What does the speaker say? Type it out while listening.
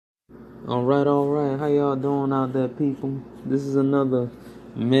All right. How y'all doing out there, people? This is another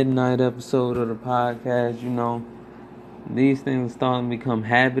midnight episode of the podcast. These things are starting to become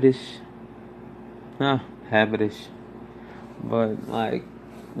habitish. Habitish. But,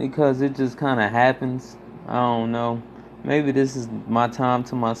 because it just kind of happens. I don't know. Maybe this is my time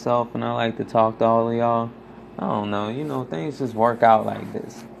to myself and I like to talk to all of y'all. I don't know. Things just work out like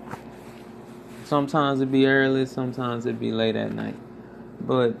this. Sometimes it be early, sometimes it be late at night.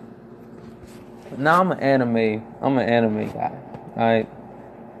 But now I'm an anime guy. Alright.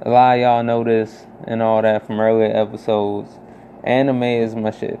 A lot of y'all know this and all that from earlier episodes. Anime is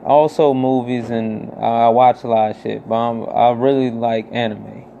my shit. Also movies, and I watch a lot of shit, but I really like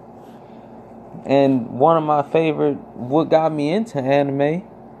anime. And one of my favorite, what got me into anime,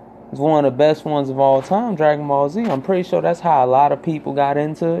 is one of the best ones of all time, Dragon Ball Z. I'm pretty sure that's how a lot of people got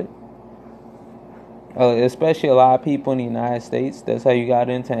into it. Especially a lot of people in the United States. That's how you got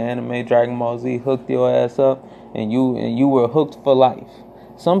into anime. Dragon Ball Z hooked your ass up, and you were hooked for life.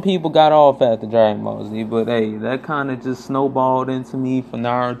 Some people got off after Dragon Ball Z, but hey, that kind of just snowballed into me for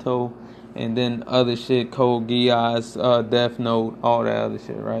Naruto, and then other shit, Code Geass, Death Note, all that other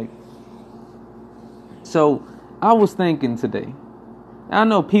shit, right? So I was thinking today. I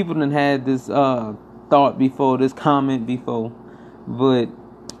know people done had this thought before, this comment before, but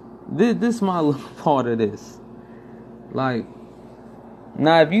this is my little part of this. Like,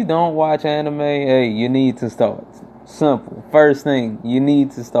 now if you don't watch anime, hey, you need to start. Simple. First thing, you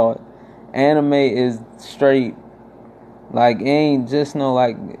need to start. Anime is straight. Like, it ain't just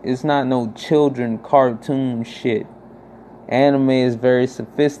it's not no children cartoon shit. Anime is very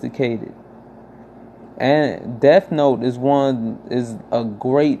sophisticated. And Death Note is a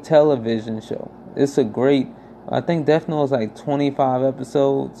great television show. I think Death Note is like 25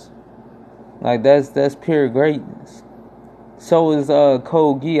 episodes. Like, that's pure greatness. So is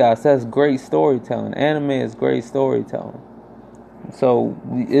Code Geass. That's great storytelling. Anime is great storytelling. So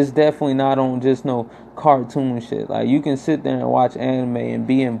it's definitely not on just no cartoon shit. Like, you can sit there and watch anime and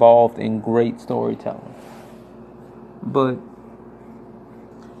be involved in great storytelling. But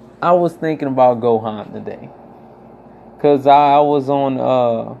I was thinking about Gohan today, cause I was on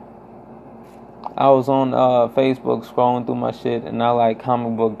Facebook scrolling through my shit, and I like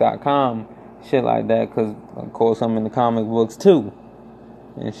comicbook.com, shit like that, cause of course I'm in the comic books too,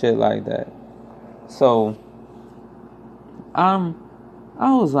 and shit like that. So I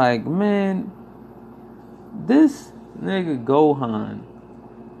was like, man, this nigga Gohan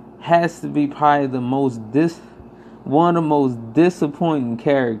has to be probably one of the most disappointing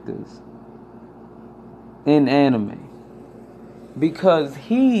characters in anime, because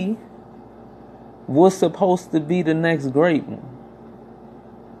he was supposed to be the next great one.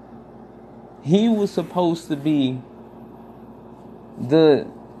 He was supposed to be the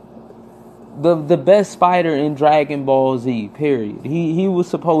best fighter in Dragon Ball Z, period. He was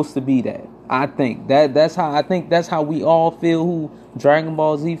supposed to be that. I think that's how we all feel, who Dragon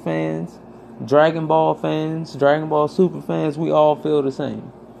Ball Z fans, Dragon Ball fans, Dragon Ball Super fans, we all feel the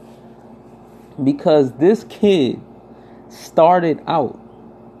same. Because this kid started out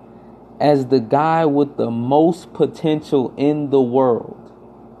as the guy with the most potential in the world.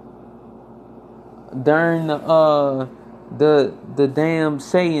 During the damn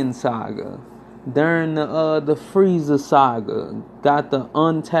Saiyan saga, during the Frieza saga, got the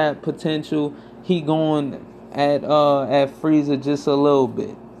untapped potential. He going at Frieza just a little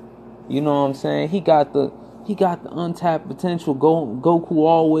bit. You know what I'm saying? He got the untapped potential. Goku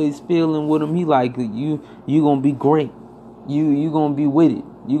always feeling with him. He like, you gonna be great. You gonna be with it.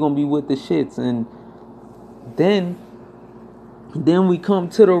 You gonna be with the shits. And then we come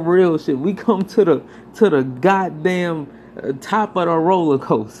to the real shit. We come to the goddamn top of the roller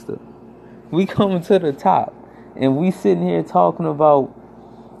coaster. We coming to the top, and we sitting here talking about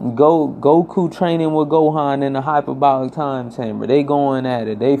Goku training with Gohan in the hyperbolic time chamber. They going at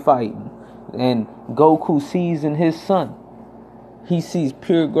it. They fighting, and Goku sees in his son. He sees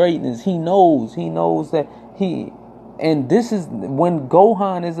pure greatness. He knows that he. And this is when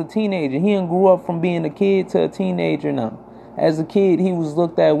Gohan is a teenager. He done grew up from being a kid to a teenager now. As a kid, he was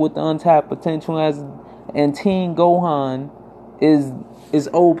looked at with the untapped potential, and Teen Gohan is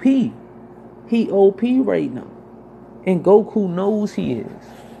OP. He OP right now. And Goku knows he is.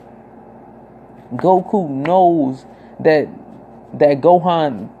 Goku knows that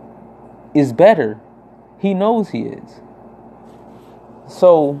Gohan is better. He knows he is.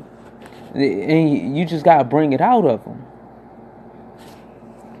 So, and you just gotta bring it out of him.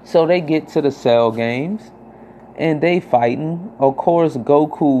 So they get to the Cell games, and they fighting. Of course,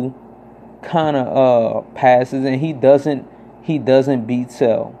 Goku kind of passes, and he doesn't beat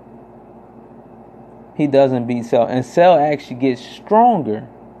Cell. he doesn't beat Cell. And Cell actually gets stronger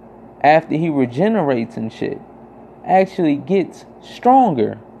after he regenerates and shit. Actually gets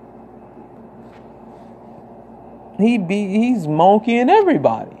stronger. He's monkeying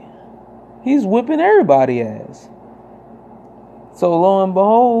everybody. He's whipping everybody ass. So lo and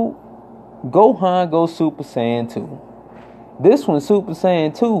behold, Gohan goes Super Saiyan 2. This one, Super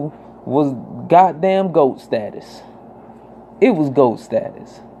Saiyan 2, was goddamn GOAT status. It was GOAT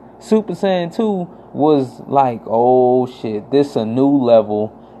status. Super Saiyan 2 was like, oh shit, this a new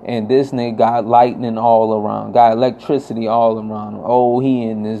level. And this nigga got lightning all around. Got electricity all around him. Oh, he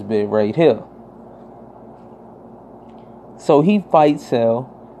in this bit right here. So he fights Cell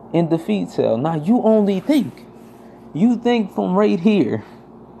and defeats Cell. Now you only think. You think from right here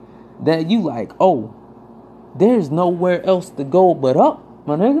that you like, oh, there's nowhere else to go but up,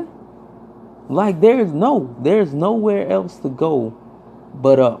 my nigga. Like there's nowhere else to go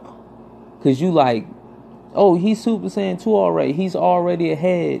but up. Cause you like, oh, he's Super Saiyan 2 already. He's already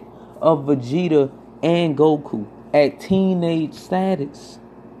ahead of Vegeta and Goku at teenage status.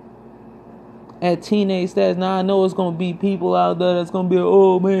 At teenage status. Now I know it's gonna be people out there that's gonna be like,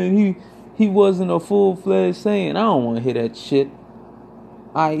 oh man, he wasn't a full-fledged Saiyan. I don't want to hear that shit.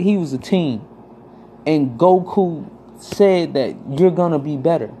 He was a teen. And Goku said that you're gonna be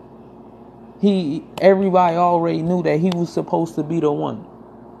better. Everybody already knew that he was supposed to be the one.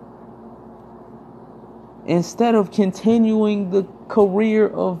 Instead of continuing the career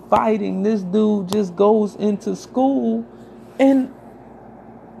of fighting, this dude just goes into school and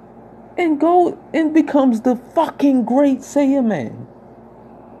becomes the fucking great Saiyaman.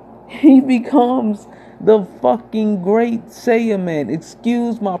 He becomes the fucking great Saiyaman.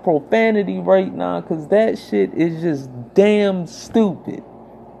 Excuse my profanity right now, cause that shit is just damn stupid.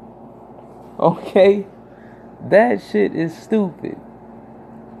 Okay? That shit is stupid.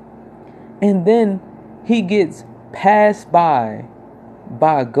 And then he gets passed by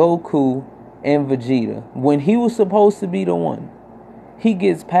Goku and Vegeta. When he was supposed to be the one, he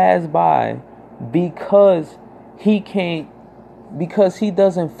gets passed by because he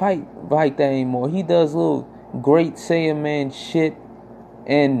doesn't fight like that anymore. He does little great Saiyaman shit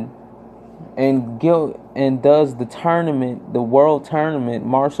and does the tournament, the world tournament,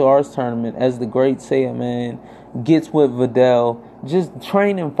 martial arts tournament as the great Saiyaman, gets with Videl. Just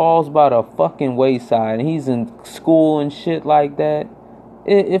training falls by the fucking wayside. And he's in school and shit like that.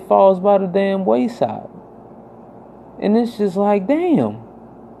 It falls by the damn wayside. And it's just like, damn.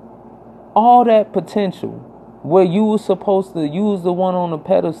 All that potential. Where you was supposed to use the one on the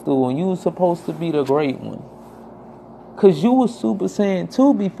pedestal. And you was supposed to be the great one. Because you was Super Saiyan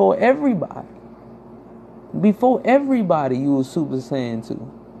 2 before everybody. Before everybody, you was Super Saiyan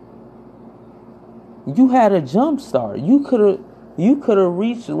 2. You had a jump start. You could have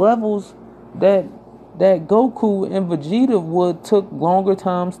reached levels that Goku and Vegeta took longer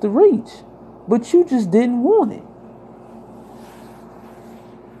times to reach. But you just didn't want it.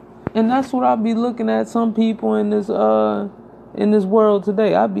 And that's what I be looking at some people in this world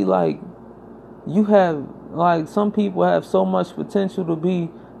today. I be like, some people have so much potential to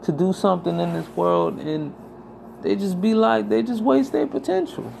do something in this world, and they just waste their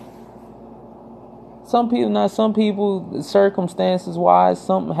potential. Some people, circumstances wise,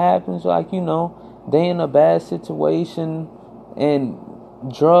 something happens, they in a bad situation and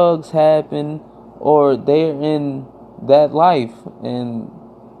drugs happen, or they're in that life and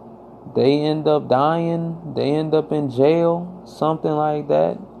they end up dying, they end up in jail, something like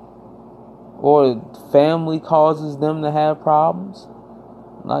that. Or family causes them to have problems.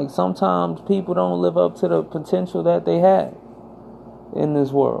 Like sometimes people don't live up to the potential that they have in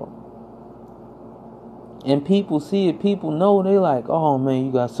this world. And people see it, people know, they like, oh man,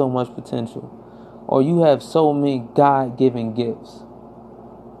 you got so much potential. Or you have so many God-given gifts.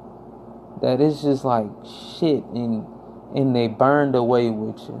 That it's just like shit, and they burned away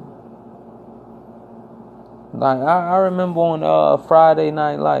with you. Like I remember on Friday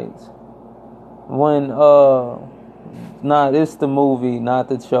Night Lights, when it's the movie, not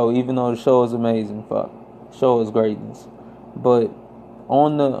the show, even though the show is amazing, show is greatness. But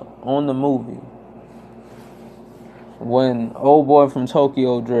on the movie, when old boy from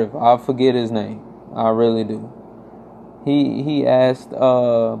Tokyo Drift, I forget his name, I really do. He asked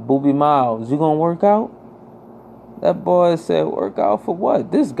Booby Miles, you gonna work out? That boy said, work out for what?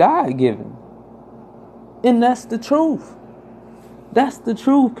 This guy giving. And that's the truth. That's the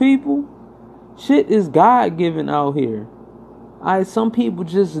truth, people. Shit is God-given out here. Some people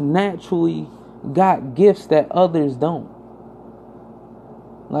just naturally got gifts that others don't.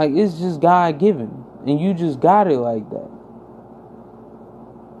 Like, it's just God-given. And you just got it like that.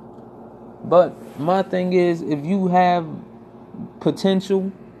 But my thing is, if you have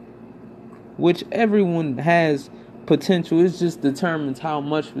potential, which everyone has potential, it just determines how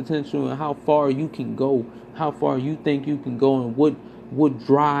much potential and how far you can go, how far you think you can go, and what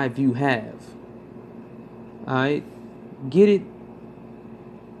drive you have. Alright? Get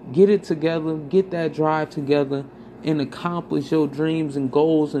it together, get that drive together, and accomplish your dreams and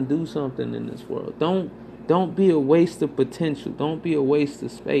goals and do something in this world. Don't be a waste of potential. Don't be a waste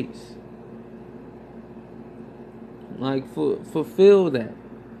of space. Like, fulfill that.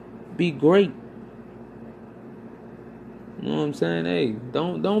 Be great. You know what I'm saying? Hey,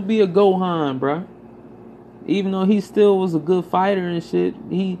 don't be a Gohan, bruh. Even though he still was a good fighter and shit,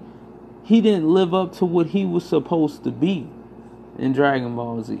 he didn't live up to what he was supposed to be in Dragon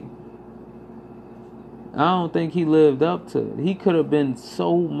Ball Z. I don't think he lived up to it. He could have been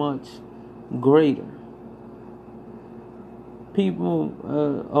so much greater. People,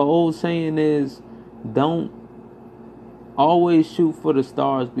 an old saying is, don't always shoot for the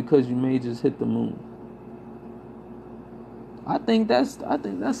stars because you may just hit the moon. I think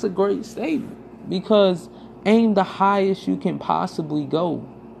that's a great statement, because aim the highest you can possibly go,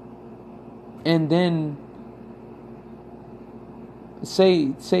 and then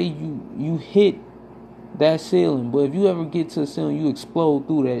say you hit that ceiling, but if you ever get to the ceiling, you explode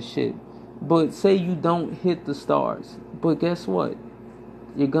through that shit. But say you don't hit the stars, but guess what?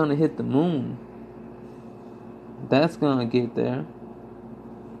 You're gonna hit the moon. That's gonna get there.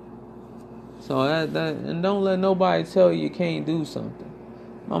 So that and don't let nobody tell you can't do something.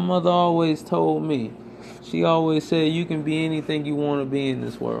 My mother always told me, she always said, you can be anything you want to be in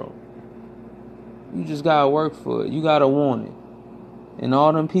this world. You just gotta work for it. You gotta want it. And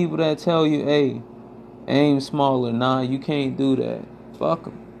all them people that tell you, hey, aim smaller, nah, you can't do that. Fuck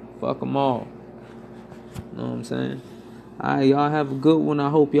them. Fuck them all. You know what I'm saying? Alright, y'all have a good one. I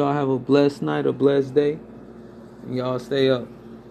hope y'all have a blessed night, a blessed day. And y'all stay up.